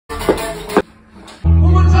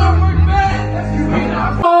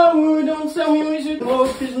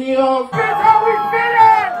me off. That's how we fit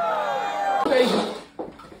it!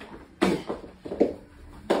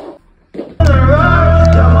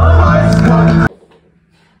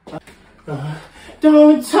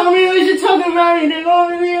 Don't tell me what you're talking about, you didn't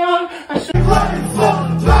go me on. I should you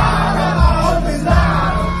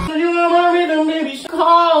on my rhythm, baby.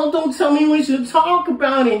 Call, don't tell me we should talk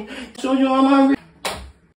about it. Show you on my rhythm.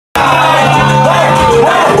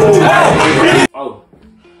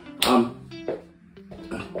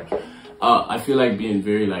 I feel like being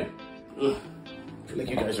very like, I feel like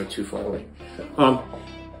you guys are too far away.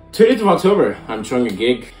 30th of October, I'm showing a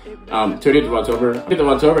gig. 30th of October, I feel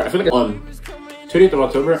like 30th of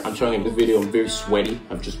October, I'm showing this video. I'm very sweaty.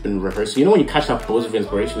 I've just been rehearsing. You know when you catch that buzz of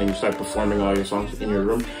inspiration and you start performing all your songs in your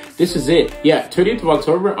room? This is it. Yeah, 30th of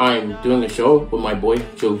October, I'm doing a show with my boy,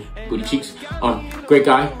 Joe Booty Cheeks. Great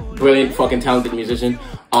guy, brilliant, fucking talented musician.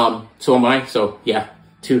 So am I. So yeah,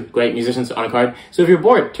 two great musicians on a card. So if you're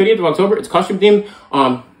bored, 30th of October, it's costume themed.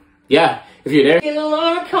 Yeah, if you're there. In the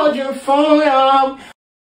line, I called your phone up.